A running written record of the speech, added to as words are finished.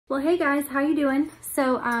Well, hey guys, how you doing?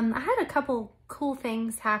 So I had a couple cool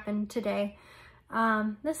things happen today.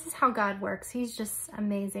 This is how God works. He's just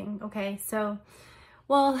amazing. Okay, so,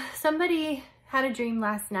 well, somebody had a dream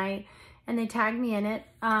last night and they tagged me in it.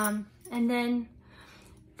 And then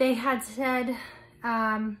they had said,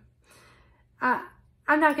 I'm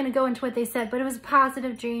not going to go into what they said, but it was a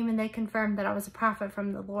positive dream and they confirmed that I was a prophet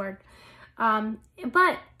from the Lord.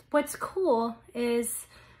 But what's cool is,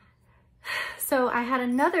 so I had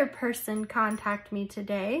another person contact me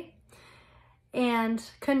today and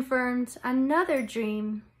confirmed another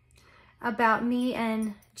dream about me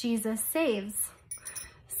and Jesus Saves.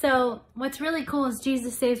 So what's really cool is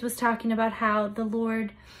Jesus Saves was talking about how the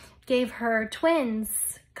Lord gave her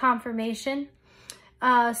twins confirmation,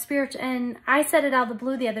 and I said it out of the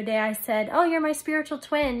blue the other day. I said, "Oh, you're my spiritual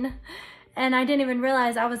twin." And I didn't even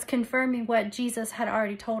realize I was confirming what Jesus had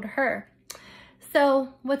already told her.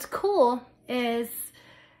 So what's cool is,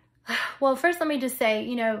 well, first let me just say,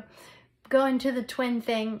 going to the twin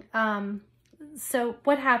thing. So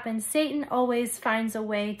what happens? Satan always finds a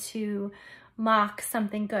way to mock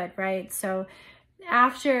something good, right? So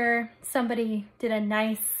after somebody did a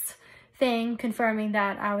nice thing confirming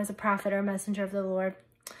that I was a prophet or a messenger of the Lord,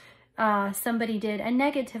 somebody did a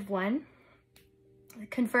negative one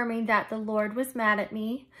confirming that the Lord was mad at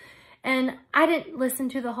me. And I didn't listen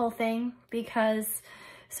to the whole thing because,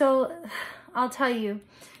 so I'll tell you,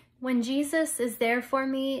 when Jesus is there for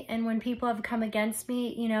me and when people have come against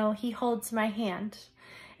me, he holds my hand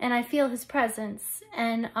and I feel his presence.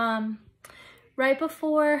 And right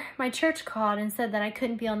before my church called and said that I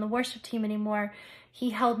couldn't be on the worship team anymore, he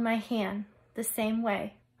held my hand the same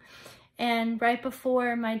way. And right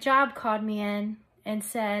before my job called me in and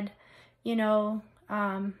said,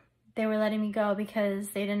 they were letting me go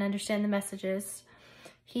because they didn't understand the messages,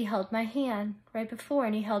 he held my hand right before,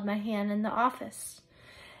 and he held my hand in the office.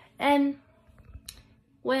 And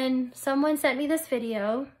when someone sent me this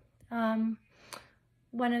video, one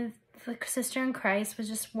of the sister in Christ was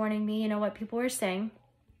just warning me, what people were saying.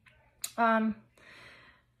 I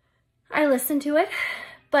listened to it,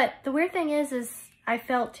 but the weird thing is I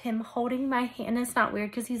felt him holding my hand. It's not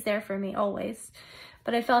weird because he's there for me always.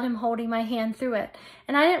 But I felt him holding my hand through it.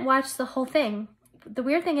 And I didn't watch the whole thing. The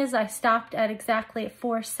weird thing is I stopped at exactly at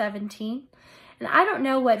 4:17. And I don't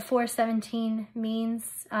know what 4:17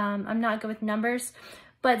 means. I'm not good with numbers.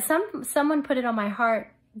 But someone put it on my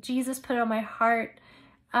heart. Jesus put it on my heart.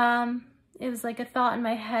 It was like a thought in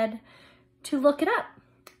my head to look it up.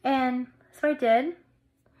 And so I did.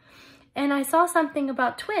 And I saw something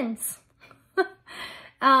about twins.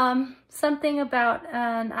 Something about,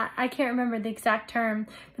 I can't remember the exact term,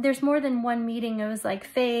 but there's more than one meaning. It was like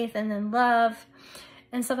faith and then love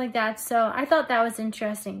and stuff like that. So I thought that was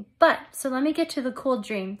interesting. But, so let me get to the cool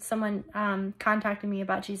dream. Someone contacted me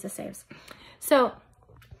about Jesus Saves. So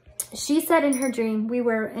she said in her dream, we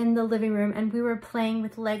were in the living room and we were playing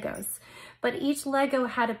with Legos. But each Lego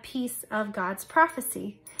had a piece of God's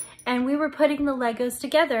prophecy. And we were putting the Legos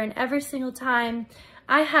together. And every single time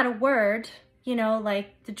I had a word,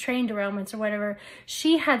 like the train derailments or whatever,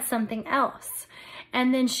 she had something else.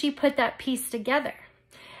 And then she put that piece together.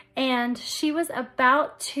 And she was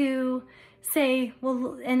about to say,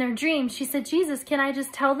 well, in her dream, she said, "Jesus, can I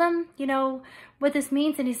just tell them, what this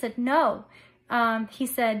means?" And he said, "No." He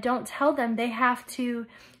said, "Don't tell them. They have to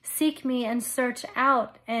seek me and search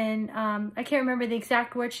out." And I can't remember the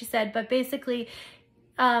exact word she said, but basically,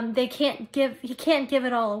 he can't give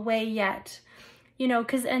it all away yet.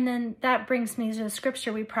 And then that brings me to the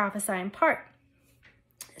scripture, we prophesy in part.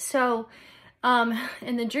 So,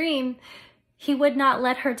 in the dream, he would not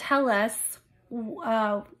let her tell us,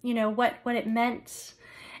 what it meant.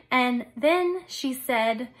 And then she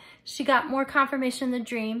said, she got more confirmation in the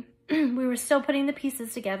dream. We were still putting the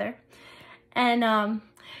pieces together. And,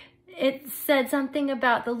 it said something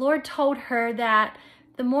about the Lord told her that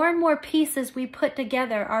the more and more pieces we put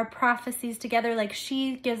together, our prophecies together, like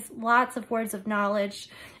she gives lots of words of knowledge,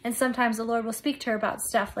 and sometimes the Lord will speak to her about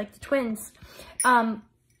stuff like the twins. And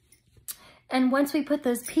once we put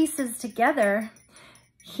those pieces together,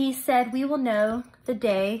 he said, we will know the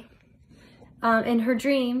day. In her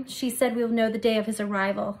dream, she said we will know the day of his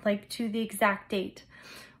arrival, like to the exact date.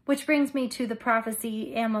 Which brings me to the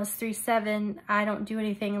prophecy, Amos 3:7, I don't do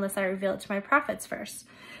anything unless I reveal it to my prophets first.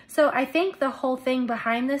 So I think the whole thing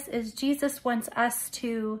behind this is Jesus wants us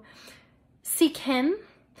to seek him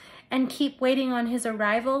and keep waiting on his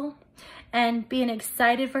arrival and being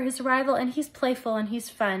excited for his arrival. And he's playful and he's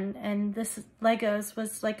fun. And this Legos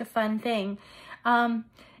was like a fun thing.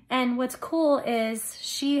 And what's cool is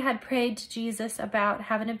she had prayed to Jesus about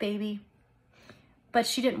having a baby. but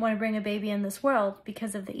she didn't want to bring a baby in this world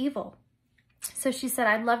because of the evil. So she said,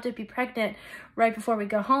 I'd love to be pregnant right before we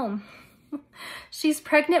go home. She's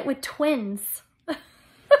pregnant with twins.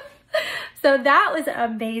 So that was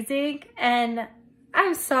amazing. And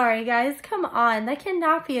I'm sorry, guys, come on. That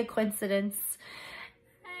cannot be a coincidence.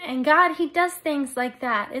 And God, he does things like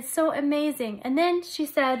that. It's so amazing. And then she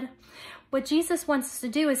said, what Jesus wants us to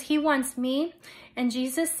do is he wants me and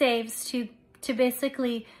Jesus Saves to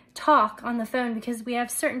basically talk on the phone, because we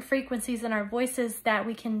have certain frequencies in our voices that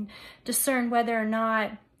we can discern whether or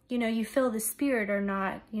not, you know, you feel the Spirit or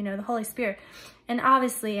not, you know, the Holy Spirit. And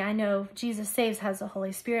obviously I know Jesus Saves has the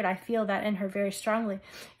Holy Spirit. I feel that in her very strongly.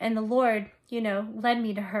 And the Lord, you know, led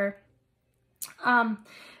me to her.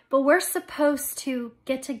 But we're supposed to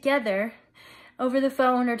get together over the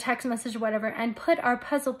phone or text message or whatever and put our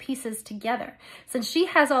puzzle pieces together. Since she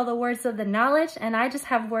has all the words of the knowledge and I just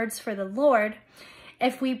have words for the Lord,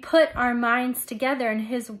 if we put our minds together in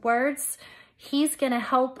his words, he's going to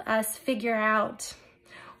help us figure out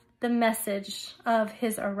the message of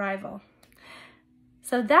his arrival.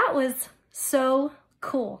 So that was so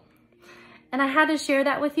cool. And I had to share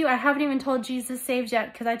that with you. I haven't even told Jesus Saves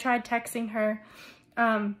yet because I tried texting her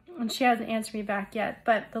and she hasn't answered me back yet.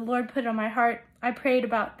 But the Lord put it on my heart. I prayed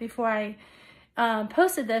about before I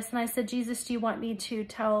posted this, and I said, Jesus, do you want me to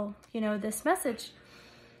tell, you know, this message?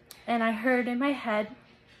 And I heard in my head,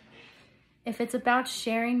 if it's about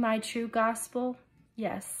sharing my true gospel,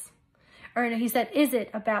 yes. Or he said, is it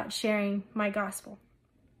about sharing my gospel?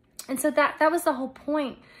 And so that was the whole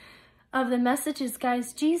point of the messages,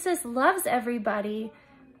 guys. Jesus loves everybody,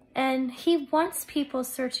 and he wants people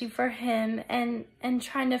searching for him and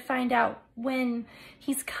trying to find out when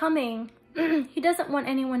he's coming. He doesn't want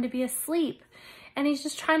anyone to be asleep, and he's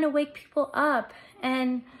just trying to wake people up.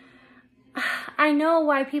 And I know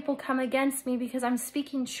why people come against me, because I'm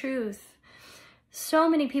speaking truth. So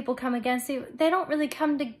many people come against me. They don't really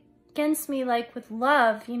come against me like with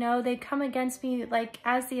love, you know. They come against me like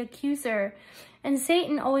as the accuser. And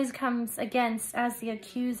Satan always comes against as the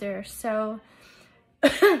accuser. So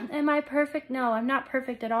am I perfect? No, I'm not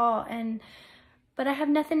perfect at all. But I have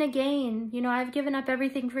nothing to gain. You know, I've given up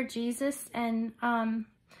everything for Jesus, and I'm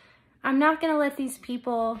not going to let these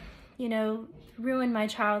people, you know, ruin my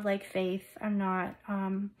childlike faith. I'm not,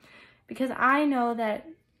 because I know that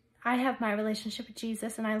I have my relationship with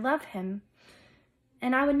Jesus and I love him,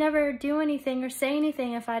 and I would never do anything or say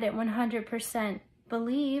anything if I didn't 100%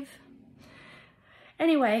 believe.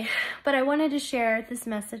 Anyway, but I wanted to share this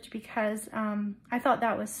message because I thought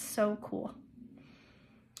that was so cool.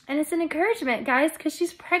 And it's an encouragement, guys, because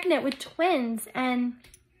she's pregnant with twins and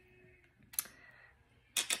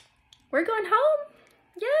we're going home.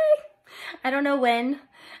 Yay! I don't know when.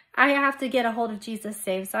 I have to get a hold of Jesus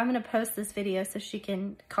Saves, so I'm going to post this video so she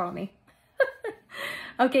can call me.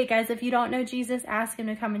 Okay, guys, if you don't know Jesus, ask him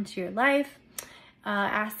to come into your life.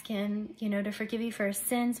 Ask him, you know, to forgive you for his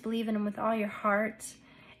sins. Believe in him with all your heart,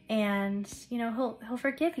 and, you know, he'll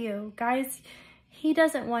forgive you. Guys, he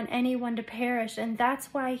doesn't want anyone to perish, and that's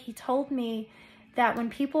why he told me that when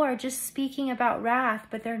people are just speaking about wrath,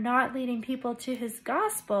 but they're not leading people to his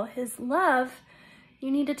gospel, his love,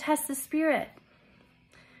 you need to test the spirit,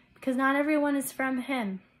 because not everyone is from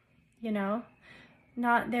him, you know.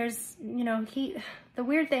 There's, you know, the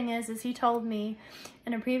weird thing is he told me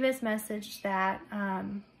in a previous message that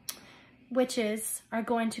witches are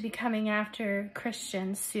going to be coming after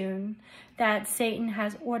Christians soon, that Satan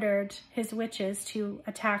has ordered his witches to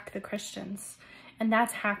attack the Christians, and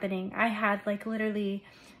that's happening. I had like literally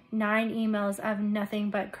 9 emails of nothing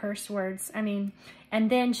but curse words. I mean, and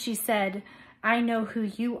then she said, I know who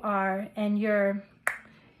you are, and you're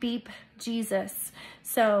beep Jesus.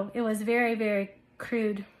 So it was very, very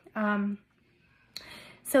crude.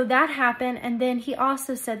 So that happened. And then he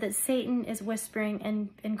also said that Satan is whispering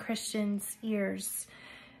in Christians' ears.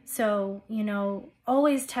 So, you know,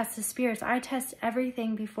 always test the spirits. I test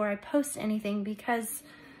everything before I post anything, because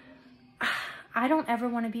I don't ever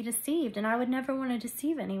want to be deceived, and I would never want to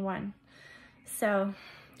deceive anyone. So,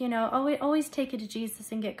 you know, always take it to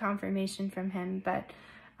Jesus and get confirmation from him. But,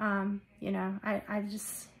 you know,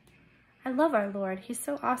 I love our Lord. He's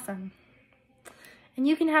so awesome. And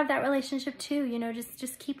you can have that relationship too, you know,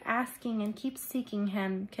 just keep asking and keep seeking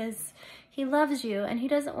him, because he loves you and he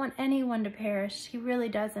doesn't want anyone to perish. He really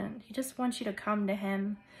doesn't. He just wants you to come to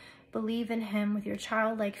him, believe in him with your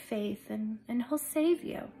childlike faith, and he'll save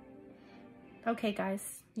you. Okay,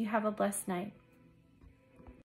 guys, you have a blessed night.